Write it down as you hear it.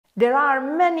There are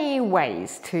many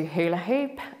ways to hula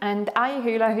hoop, and I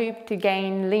hula hoop to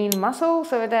gain lean muscle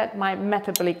so that my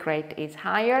metabolic rate is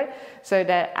higher, so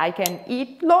that I can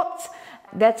eat lots.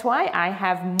 That's why I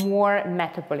have more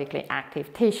metabolically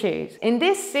active tissues. In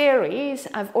this series,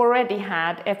 I've already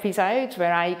had episodes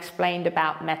where I explained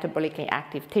about metabolically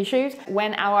active tissues.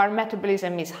 When our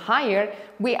metabolism is higher,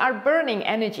 we are burning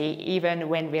energy even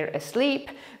when we're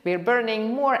asleep. We're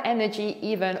burning more energy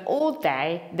even all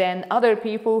day than other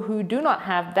people who do not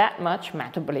have that much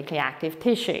metabolically active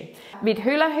tissue. With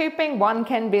hula hooping, one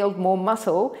can build more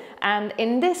muscle, and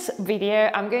in this video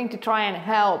I'm going to try and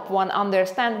help one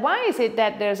understand why is it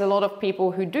that there's a lot of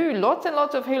people who do lots and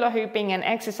lots of hula hooping and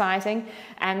exercising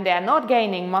and they're not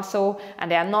gaining muscle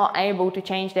and they're not able to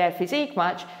change their physique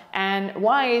much, and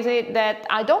why is it that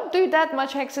I don't do that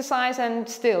much exercise and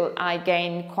still I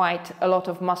gain quite a lot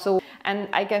of muscle and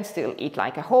I can still eat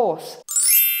like a horse.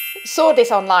 Saw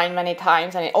this online many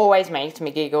times and it always makes me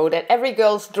giggle that every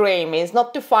girl's dream is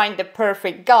not to find the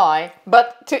perfect guy,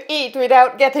 but to eat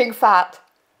without getting fat.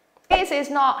 This is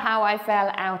not how I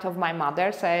fell out of my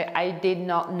mother, so I did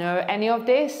not know any of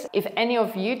this. If any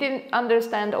of you didn't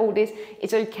understand all this,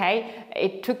 it's okay.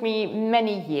 It took me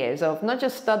many years of not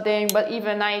just studying, but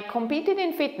even I competed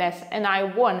in fitness and I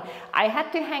won. I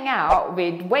had to hang out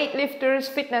with weightlifters,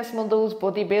 fitness models,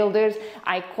 bodybuilders.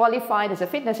 I qualified as a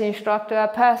fitness instructor,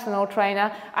 personal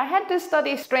trainer. I had to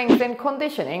study strength and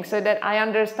conditioning so that I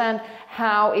understand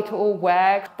how it all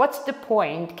works. What's the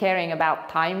point caring about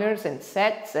timers and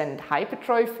sets and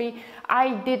hypertrophy?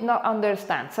 I did not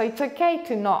understand. So it's okay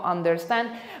to not understand,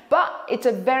 but it's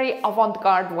a very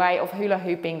avant-garde way of hula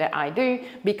hooping that I do,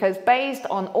 because based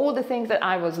on all the things that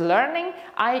I was learning,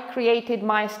 I created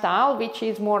my style, which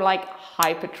is more like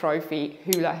hypertrophy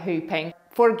hula hooping,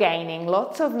 for gaining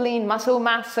lots of lean muscle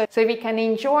mass so we can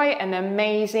enjoy an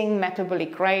amazing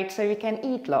metabolic rate, so we can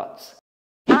eat lots.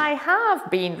 I have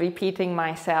been repeating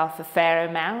myself a fair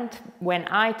amount when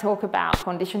I talk about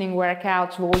conditioning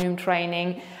workouts, volume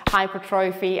training,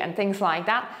 hypertrophy and things like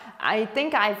that. I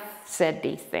think I've said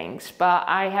these things, but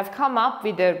I have come up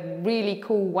with a really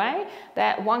cool way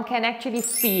that one can actually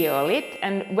feel it.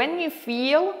 And when you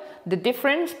feel the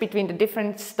difference between the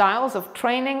different styles of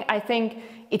training, I think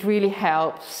it really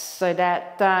helps so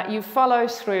that you follow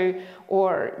through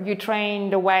or you train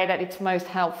the way that it's most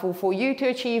helpful for you to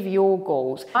achieve your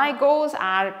goals. My goals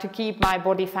are to keep my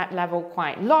body fat level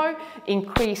quite low,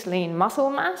 increase lean muscle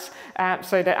mass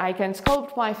so that I can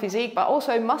sculpt my physique, but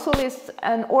also muscle is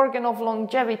an organ of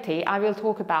longevity. I will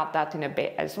talk about that in a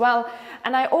bit as well.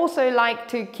 And I also like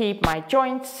to keep my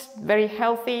joints very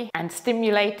healthy and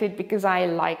stimulated because I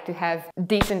like to have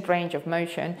decent range of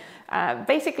motion.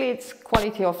 Basically, it's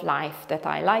quality of life that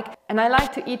I like, and I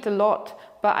like to eat a lot,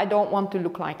 but I don't want to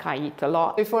look like I eat a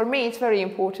lot. So for me, it's very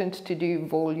important to do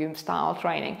volume style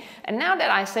training. And now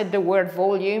that I said the word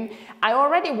volume, I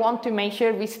already want to make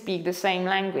sure we speak the same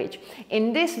language.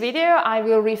 In this video, I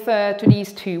will refer to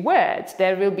these two words.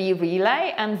 There will be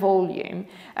relay and volume.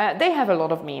 They have a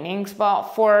lot of meanings, but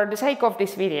for the sake of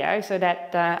this video, so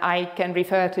that I can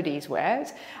refer to these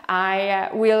words, I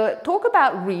will talk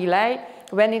about relay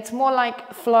when it's more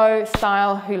like flow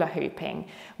style hula hooping,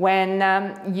 when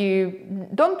you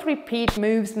don't repeat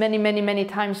moves many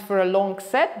times for a long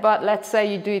set, but let's say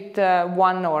you do it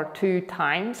 1 or 2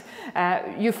 times,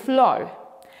 you flow.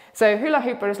 So hula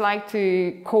hoopers like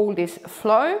to call this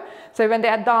flow. So when they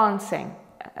are dancing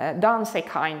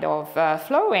kind of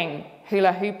flowing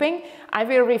hula hooping, I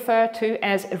will refer to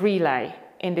as relay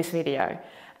in this video.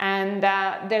 And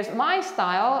there's my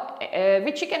style,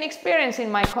 which you can experience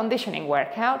in my conditioning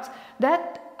workouts,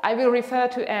 that I will refer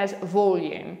to as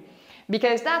volume,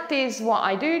 because that is what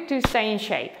I do to stay in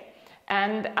shape.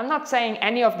 And I'm not saying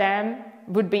any of them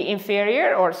would be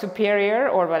inferior or superior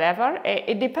or whatever.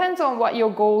 It depends on what your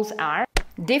goals are.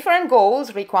 Different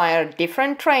goals require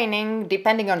different training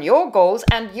depending on your goals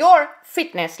and your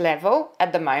fitness level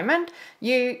at the moment.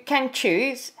 You can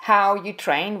choose how you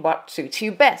train, what suits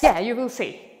you best. Yeah, you will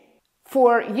see.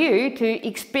 For you to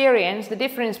experience the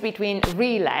difference between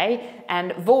relay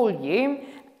and volume,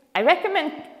 I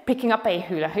recommend picking up a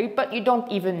hula hoop, but you don't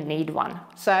even need one.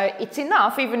 So it's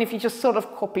enough even if you just sort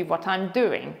of copy what I'm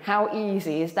doing. How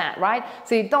easy is that, right?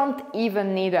 So you don't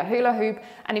even need a hula hoop.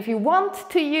 And if you want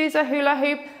to use a hula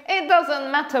hoop, it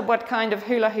doesn't matter what kind of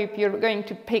hula hoop you're going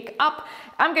to pick up.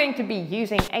 I'm going to be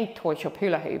using a toy shop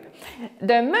hula hoop.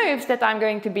 The moves that I'm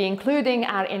going to be including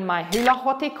are in my Hula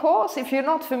Hottie course. If you're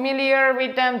not familiar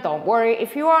with them, don't worry.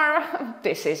 If you are,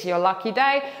 this is your lucky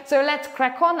day. So let's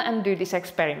crack on and do this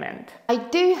experiment. I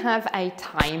do have a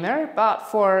timer, but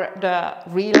for the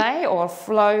relay or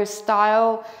flow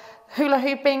style hula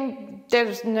hooping,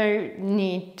 there's no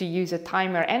need to use a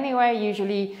timer anyway.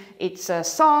 Usually it's a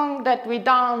song that we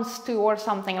dance to or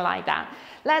something like that.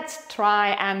 Let's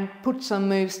try and put some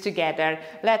moves together.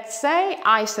 Let's say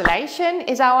isolation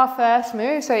is our first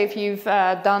move. So if you've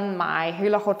done my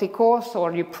hula hoti course,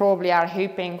 or you probably are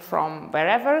hooping from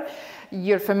wherever,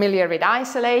 you're familiar with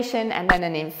isolation, and then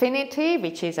an infinity,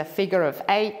 which is a figure of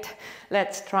 8.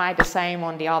 Let's try the same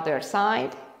on the other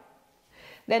side.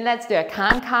 Then let's do a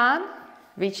can-can,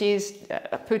 which is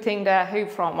putting the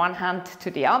hoop from one hand to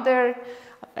the other,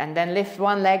 and then lift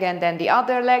one leg and then the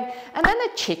other leg, and then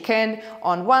a chicken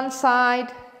on one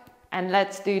side, and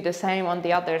let's do the same on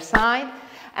the other side.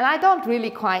 And I don't really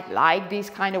quite like these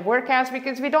kind of workouts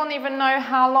because we don't even know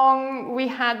how long we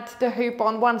had the hoop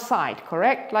on one side,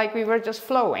 correct? Like we were just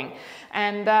flowing.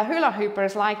 And hula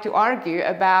hoopers like to argue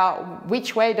about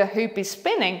which way the hoop is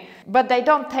spinning, but they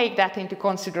don't take that into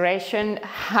consideration,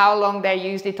 how long they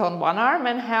used it on one arm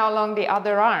and how long the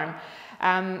other arm.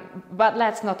 But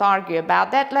let's not argue about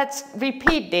that. Let's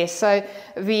repeat this. So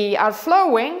we are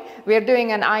flowing, we are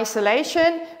doing an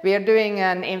isolation, we are doing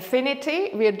an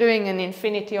infinity, we are doing an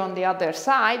infinity on the other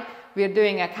side, we are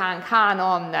doing a can-can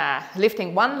on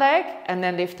lifting one leg and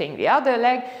then lifting the other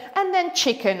leg, and then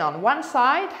chicken on one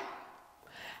side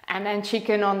and then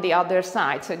chicken on the other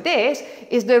side. So this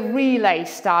is the relay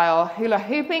style hula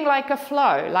hooping, like a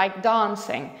flow, like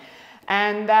dancing.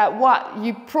 And what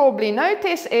you probably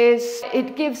notice is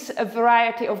it gives a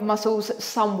variety of muscles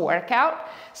some workout.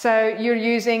 So you're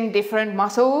using different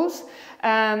muscles,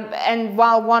 and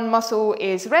while one muscle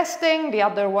is resting, the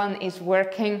other one is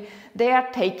working. They are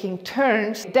taking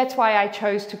turns. That's why I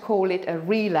chose to call it a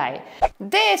relay.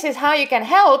 This is how you can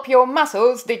help your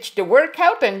muscles ditch the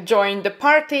workout and join the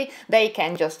party. They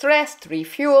can just rest,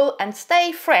 refuel, and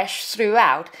stay fresh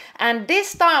throughout. And this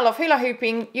style of hula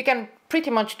hooping you can pretty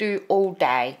much do all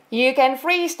day. You can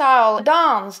freestyle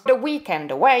dance the weekend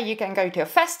away. You can go to a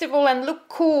festival and look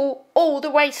cool all the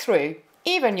way through.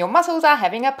 Even your muscles are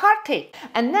having a party.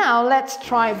 And now let's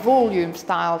try volume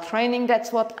style training.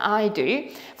 That's what I do.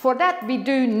 For that we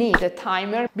do need a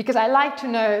timer because I like to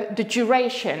know the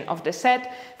duration of the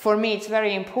set. For me it's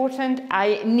very important.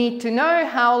 I need to know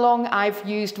how long I've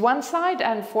used one side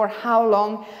and for how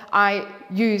long I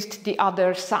used the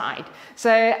other side.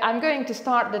 So I'm going to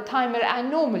start the timer I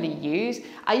normally use.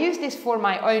 I use this for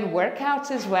my own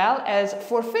workouts as well as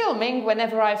for filming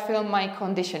whenever I film my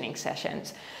conditioning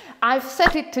sessions. I've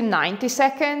set it to 90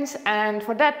 seconds, and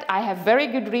for that I have very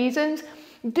good reasons.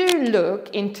 Do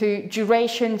look into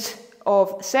durations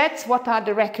of sets. What are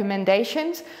the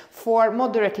recommendations for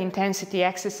moderate intensity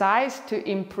exercise to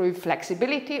improve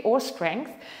flexibility or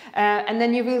strength? And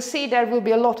then you will see there will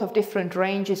be a lot of different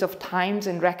ranges of times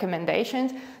and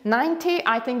recommendations. 90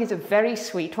 I think is a very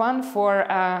sweet one for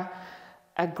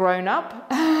a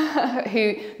grown-up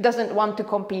who doesn't want to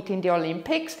compete in the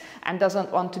Olympics and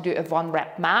doesn't want to do a 1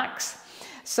 rep max.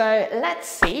 So let's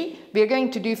see, we're going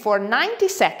to do for 90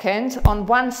 seconds on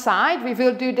one side. We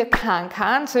will do the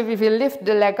can-can, so we will lift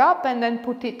the leg up and then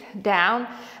put it down,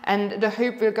 and the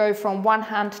hoop will go from one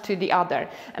hand to the other.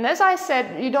 And as I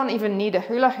said, you don't even need a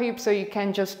hula hoop, so you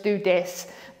can just do this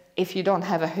if you don't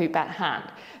have a hoop at hand.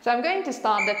 So I'm going to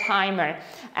start the timer,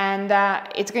 and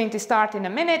it's going to start in a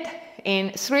minute.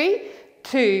 In 3,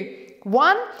 2,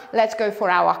 1, let's go for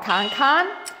our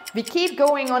can-can. We keep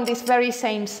going on this very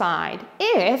same side.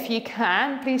 If you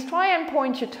can, please try and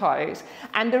point your toes.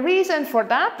 And the reason for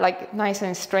that, like nice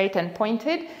and straight and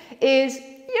pointed, is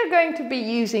you're going to be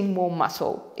using more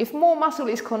muscle. If more muscle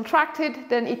is contracted,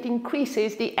 then it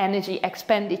increases the energy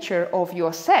expenditure of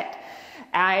your set.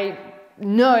 I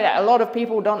know that a lot of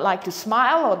people don't like to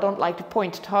smile or don't like to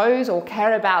point toes or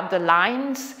care about the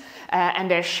lines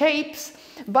and their shapes,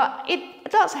 but it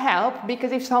does help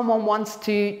because if someone wants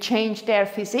to change their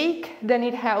physique, then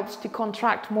it helps to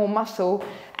contract more muscle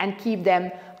and keep them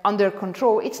under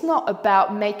control. It's not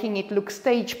about making it look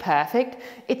stage perfect,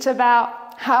 it's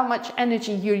about how much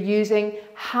energy you're using,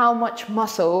 how much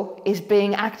muscle is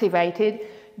being activated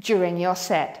during your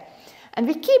set. And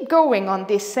we keep going on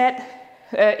this set,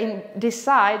 in this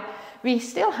side. We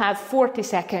still have 40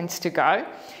 seconds to go.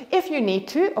 If you need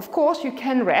to, of course, you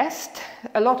can rest.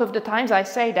 A lot of the times I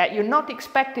say that you're not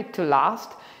expected to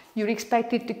last, you're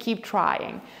expected to keep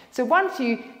trying. So once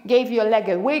you gave your leg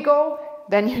a wiggle,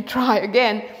 then you try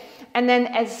again. And then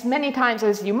as many times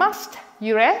as you must,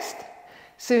 you rest.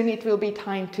 Soon it will be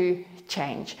time to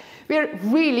change. We're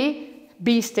really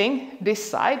beasting this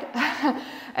side.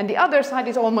 And the other side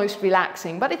is almost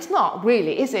relaxing, but it's not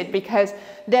really, is it? Because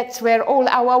that's where all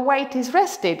our weight is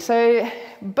rested. So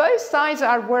both sides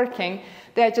are working,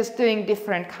 they're just doing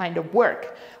different kind of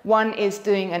work. One is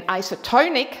doing an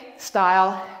isotonic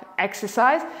style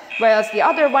exercise, whereas the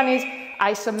other one is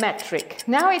isometric.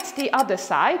 Now it's the other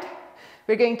side.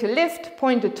 We're going to lift,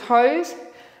 point the toes,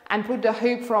 and put the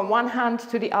hoop from one hand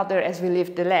to the other as we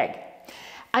lift the leg.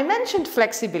 I mentioned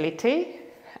flexibility,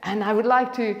 and I would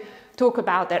like to talk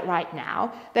about that right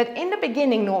now, that in the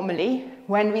beginning normally,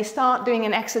 when we start doing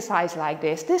an exercise like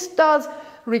this does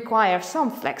require some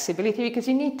flexibility because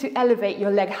you need to elevate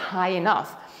your leg high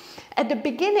enough. At the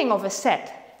beginning of a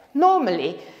set,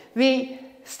 normally we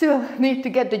still need to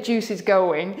get the juices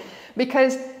going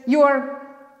because your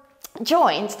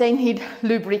joints, they need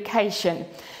lubrication.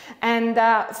 And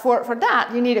for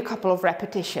that, you need a couple of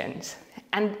repetitions.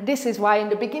 And this is why in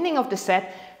the beginning of the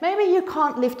set, maybe you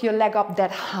can't lift your leg up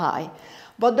that high.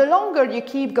 But the longer you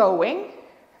keep going,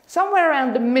 somewhere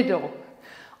around the middle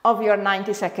of your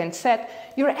 90-second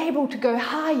set, you're able to go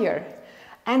higher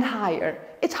and higher.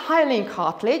 It's hyaline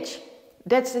cartilage,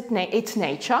 that's its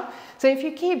nature. So if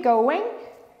you keep going,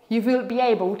 you will be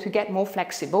able to get more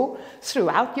flexible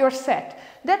throughout your set.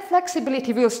 That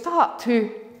flexibility will start to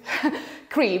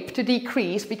to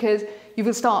decrease because you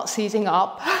will start seizing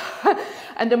up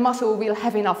and the muscle will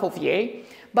have enough of you.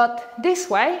 But this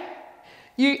way,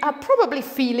 you are probably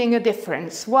feeling a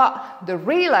difference, what the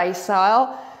relay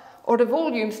style or the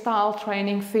volume style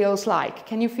training feels like.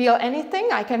 Can you feel anything?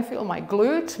 I can feel my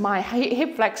glutes, my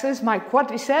hip flexors, my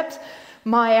quadriceps,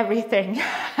 my everything.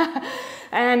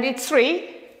 And it's 3,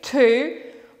 2,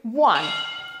 1.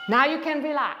 Now you can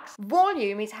relax.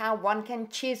 Volume is how one can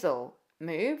chisel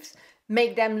moves,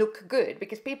 make them look good,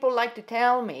 because people like to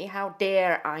tell me how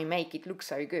dare I make it look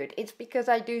so good. It's because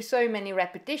I do so many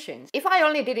repetitions. If I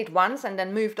only did it once and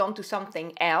then moved on to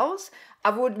something else,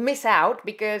 I would miss out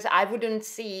because I wouldn't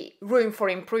see room for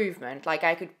improvement. Like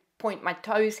I could point my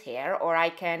toes here, or I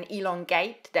can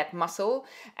elongate that muscle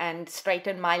and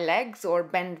straighten my legs or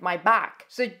bend my back.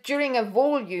 So during a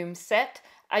volume set,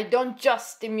 I don't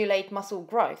just stimulate muscle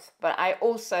growth, but I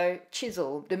also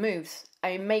chisel the moves.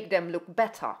 I make them look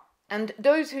better. And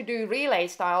those who do relay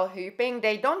style hooping,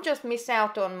 they don't just miss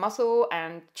out on muscle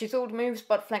and chiseled moves,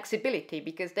 but flexibility,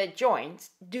 because their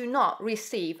joints do not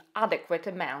receive adequate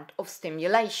amount of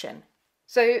stimulation.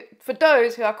 So for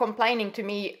those who are complaining to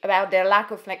me about their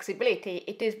lack of flexibility,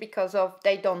 it is because of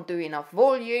they don't do enough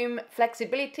volume.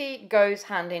 Flexibility goes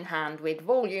hand in hand with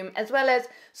volume, as well as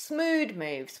smooth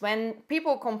moves. When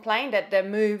people complain that their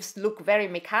moves look very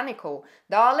mechanical,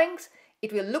 darlings,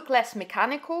 it will look less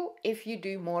mechanical if you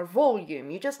do more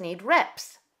volume. You just need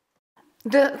reps.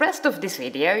 The rest of this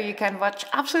video you can watch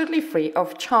absolutely free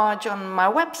of charge on my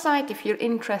website. If you're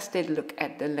interested, look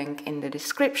at the link in the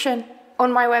description.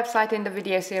 On my website in the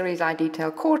video series I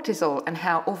detail cortisol and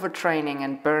how overtraining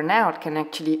and burnout can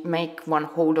actually make one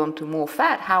hold on to more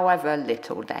fat however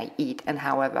little they eat and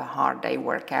however hard they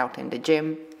work out in the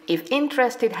gym. If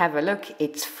interested, have a look,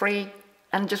 it's free.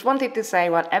 And just wanted to say,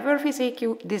 whatever physique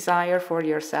you desire for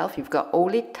yourself, you've got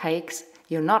all it takes.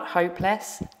 You're not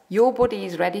hopeless. Your body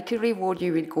is ready to reward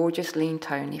you with gorgeous lean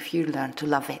tone if you learn to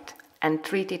love it and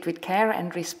treat it with care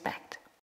and respect.